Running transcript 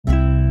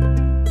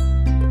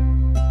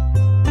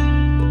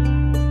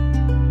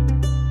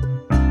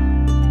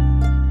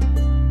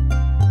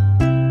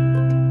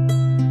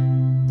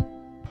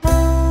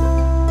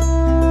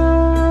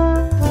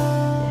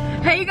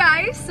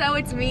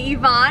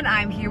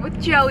here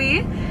with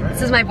Joey.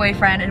 This is my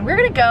boyfriend, and we're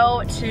gonna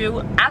go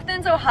to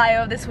Athens,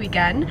 Ohio this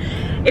weekend.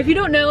 If you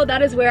don't know,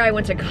 that is where I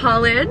went to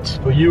college.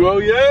 Oh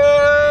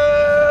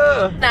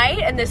yeah! Night,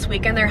 and this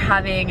weekend they're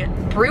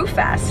having Brew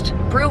Fest,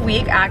 Brew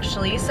Week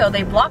actually. So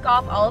they block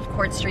off all of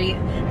Court Street.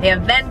 They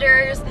have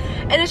vendors,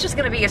 and it's just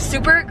gonna be a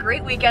super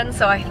great weekend.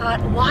 So I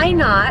thought, why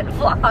not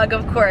vlog,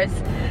 of course,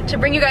 to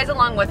bring you guys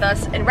along with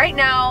us. And right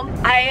now,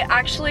 I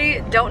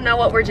actually don't know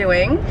what we're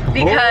doing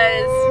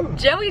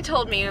because Joey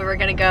told me we were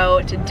gonna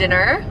go to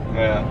dinner.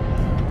 Yeah.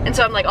 And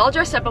so I'm like all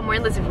dressed up. I'm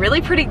wearing this really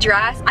pretty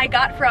dress I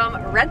got from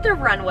Rent the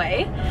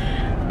Runway.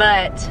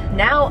 But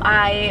now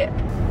I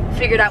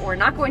figured out we're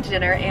not going to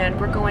dinner and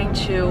we're going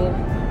to,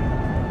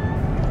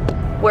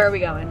 where are we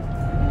going?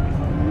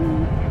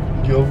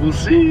 You will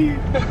see.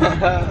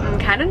 I'm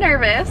kind of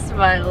nervous,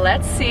 but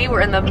let's see.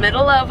 We're in the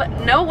middle of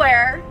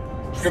nowhere.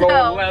 Good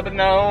old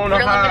Lebanon, we're in the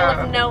middle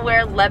Ohio. of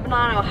nowhere,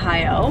 Lebanon,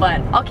 Ohio.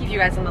 But I'll keep you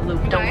guys in the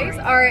loop, don't worry. You guys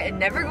are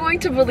never going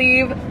to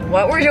believe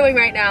what we're doing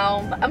right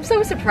now. I'm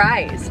so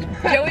surprised.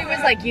 Joey was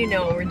like, you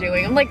know what we're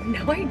doing. I'm like,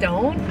 no I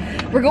don't.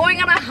 We're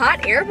going on a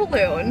hot air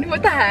balloon.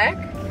 What the heck?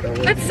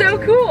 That's so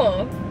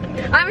cool.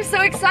 I'm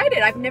so excited.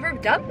 I've never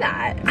done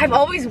that. I've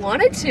always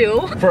wanted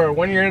to. For our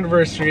 1 year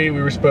anniversary,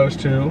 we were supposed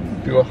to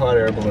do a hot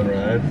air balloon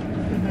ride.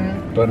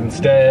 But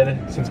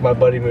instead, since my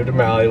buddy moved to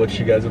Maui, which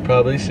you guys have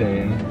probably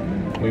seen,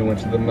 we went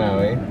to the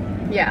Maui.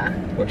 Yeah.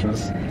 Which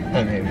was,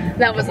 I mean,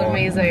 that was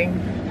amazing.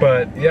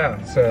 But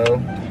yeah, so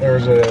there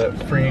was a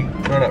free,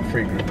 no not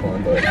free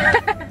Groupon, but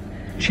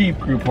cheap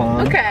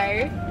Groupon.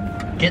 Okay.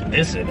 Get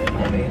this in it,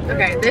 honey.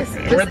 Okay,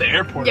 we're at the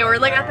airport. Yeah, we're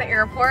like at the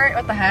airport.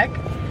 What the heck?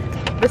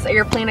 This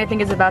airplane I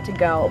think is about to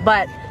go.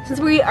 But since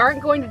we aren't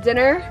going to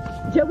dinner,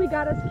 Joey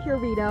got us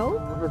Curito.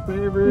 Her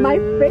favorite. My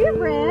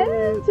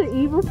favorite to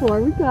eat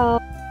before we go.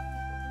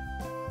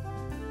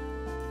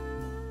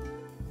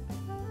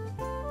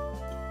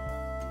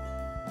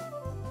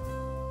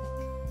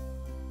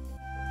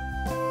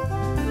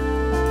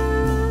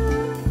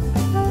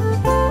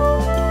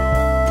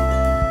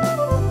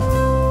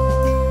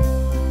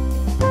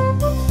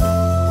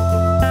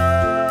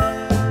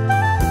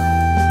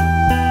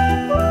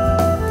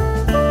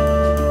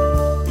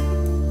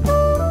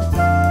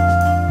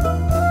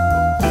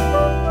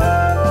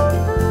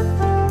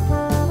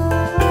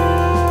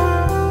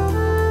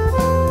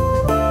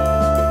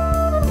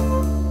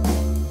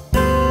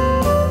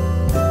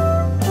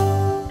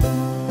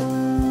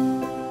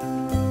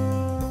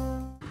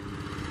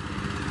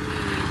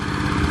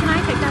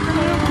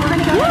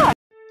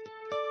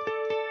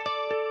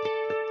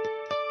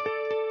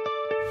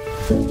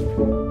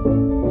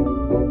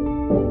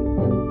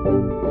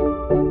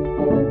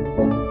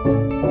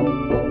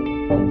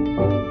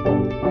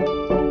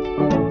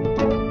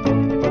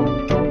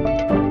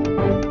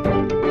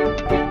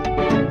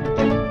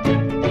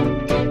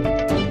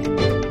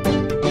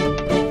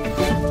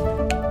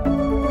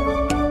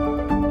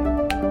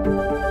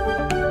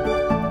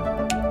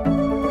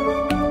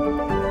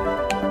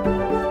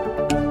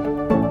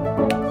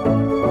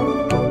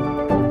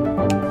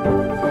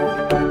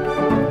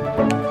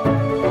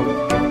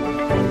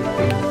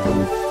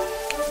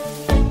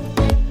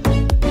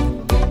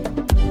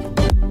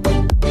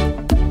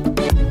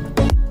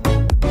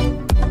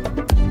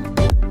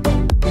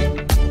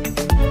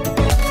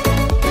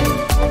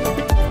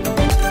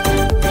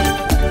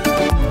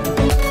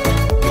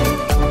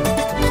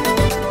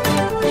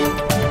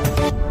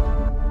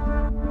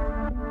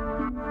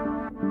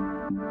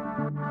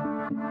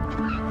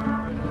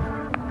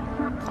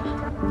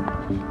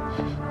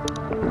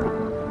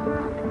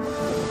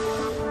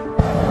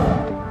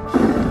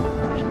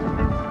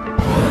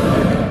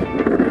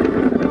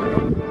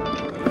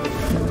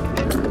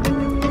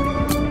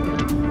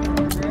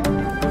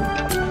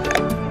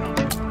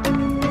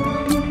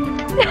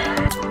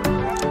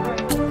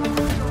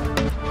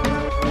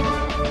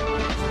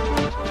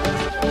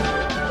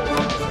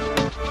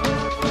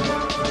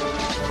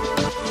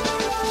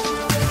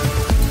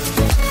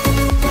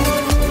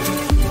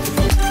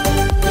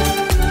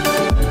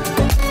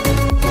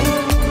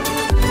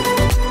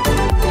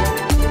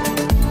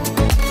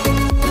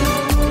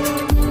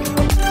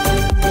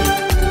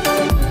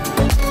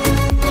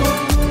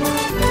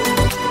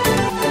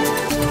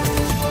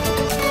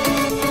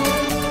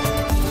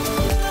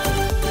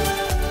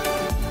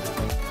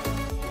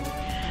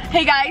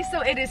 Hey guys, so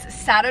it is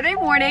Saturday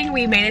morning.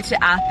 We made it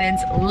to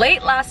Athens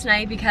late last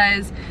night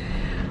because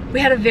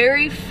we had a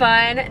very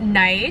fun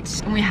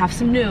night and we have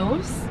some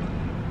news.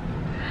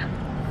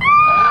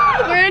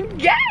 We're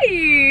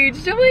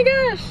engaged! Oh my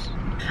gosh.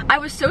 I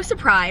was so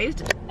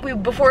surprised.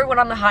 Before we went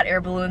on the hot air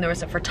balloon, there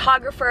was a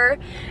photographer,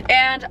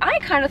 and I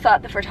kind of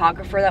thought the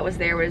photographer that was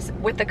there was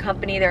with the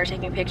company. They were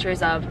taking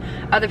pictures of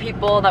other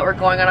people that were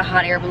going on a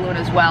hot air balloon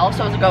as well.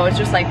 So I was like, oh, it's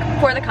just like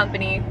for the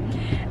company.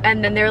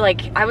 And then they're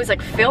like, I was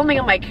like filming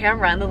on my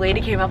camera, and the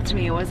lady came up to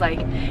me and was like,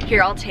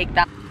 here, I'll take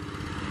that.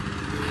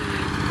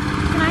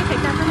 Can I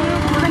take that from you?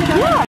 We're gonna go.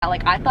 Yeah.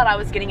 Like, I thought I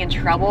was getting in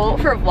trouble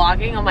for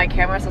vlogging on my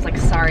camera, so I was like,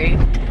 sorry.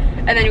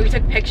 And then we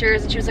took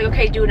pictures, and she was like,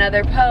 okay, do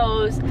another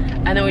pose.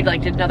 And then we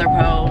like did another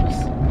pose.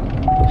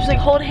 She's like,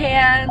 hold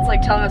hands,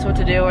 like telling us what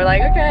to do. We're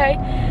like, okay.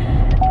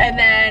 And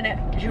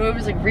then he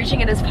was like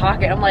reaching in his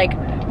pocket. I'm like,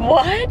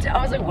 what?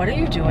 I was like, what are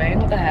you doing?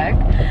 What the heck?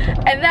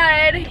 And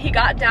then he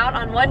got down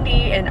on one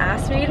knee and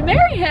asked me to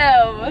marry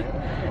him.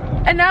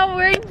 And now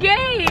we're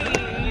engaged.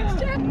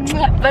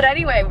 But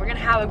anyway, we're gonna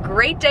have a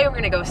great day. We're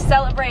gonna go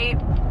celebrate.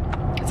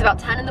 It's about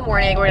 10 in the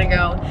morning. We're gonna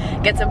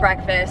go get some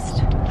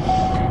breakfast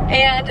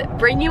and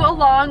bring you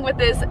along with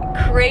this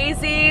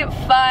crazy,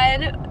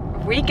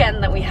 fun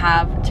weekend that we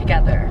have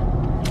together.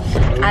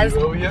 As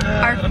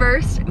our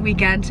first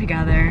weekend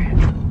together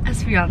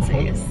as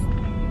fiancés.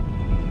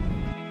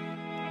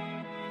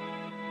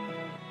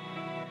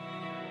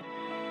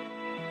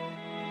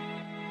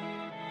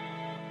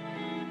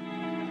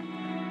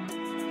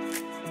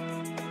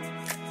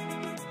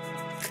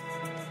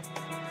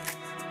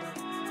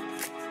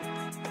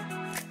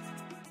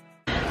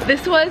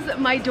 This was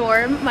my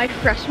dorm, my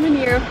freshman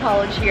year of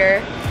college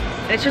here,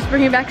 and it's just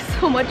bringing back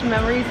so much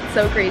memories. It's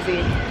so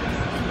crazy.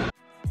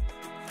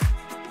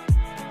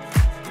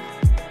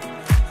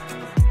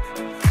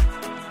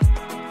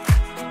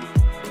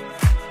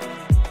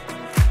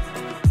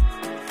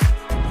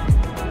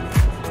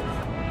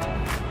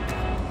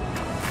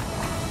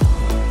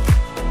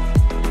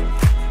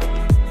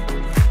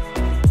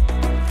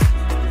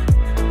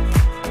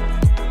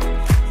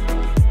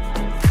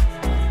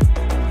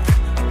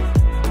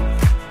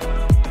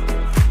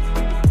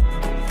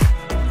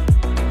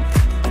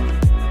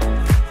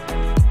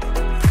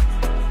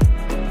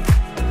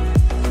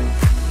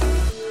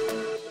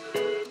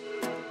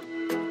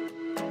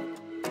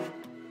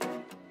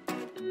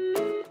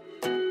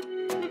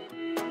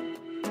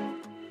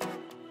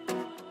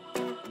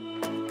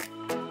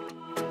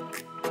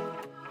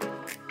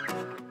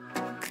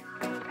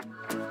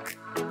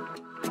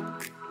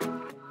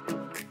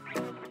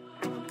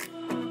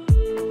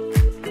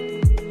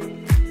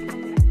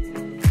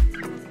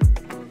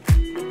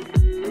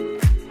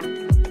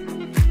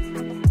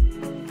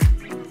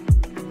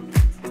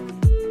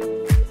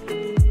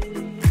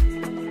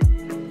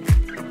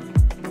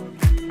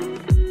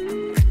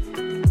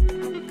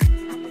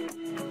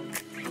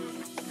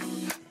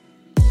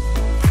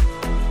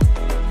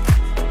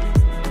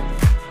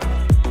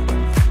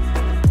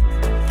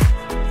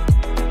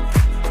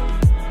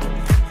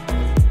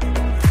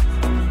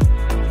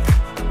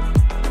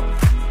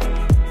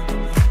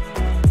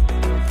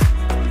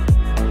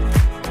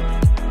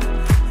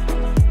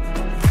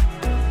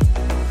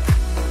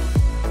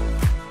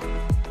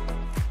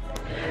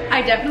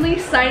 I definitely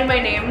signed my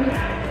name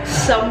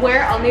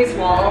somewhere on these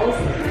walls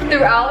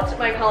throughout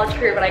my college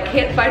career, but I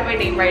can't find my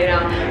name right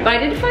now. But I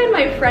did find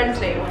my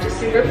friend's name, which is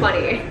super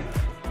funny.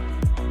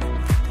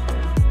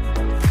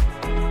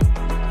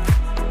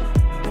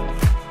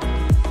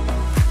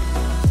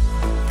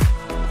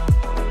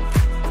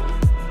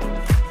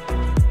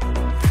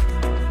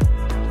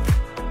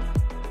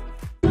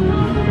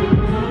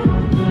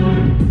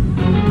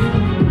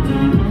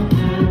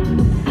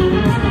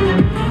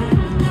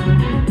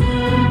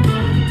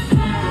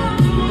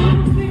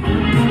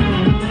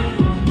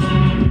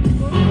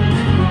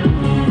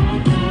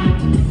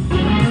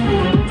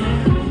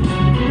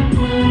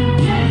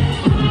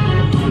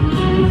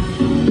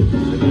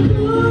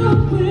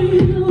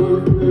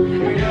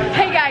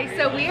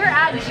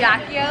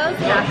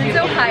 Athens,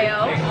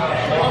 Ohio,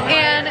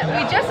 and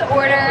we just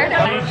ordered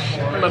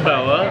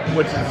Mabella,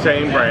 which is the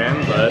same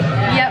brand, but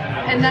yep.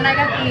 And then I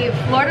got the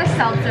Florida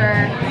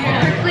Seltzer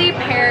prickly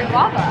pear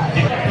guava.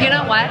 You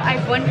know what?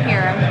 I've went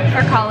here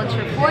for college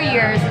for 4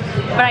 years,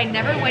 but I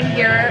never went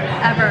here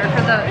ever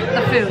for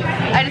the food.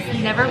 I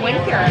just never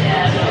went here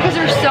because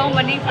there's so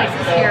many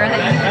places here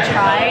that you can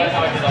try.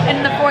 And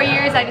in the 4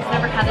 years, I just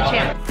never had the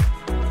chance.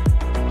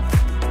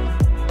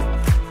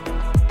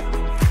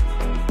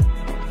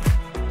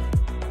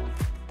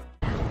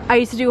 I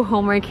used to do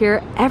homework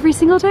here every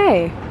single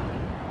day.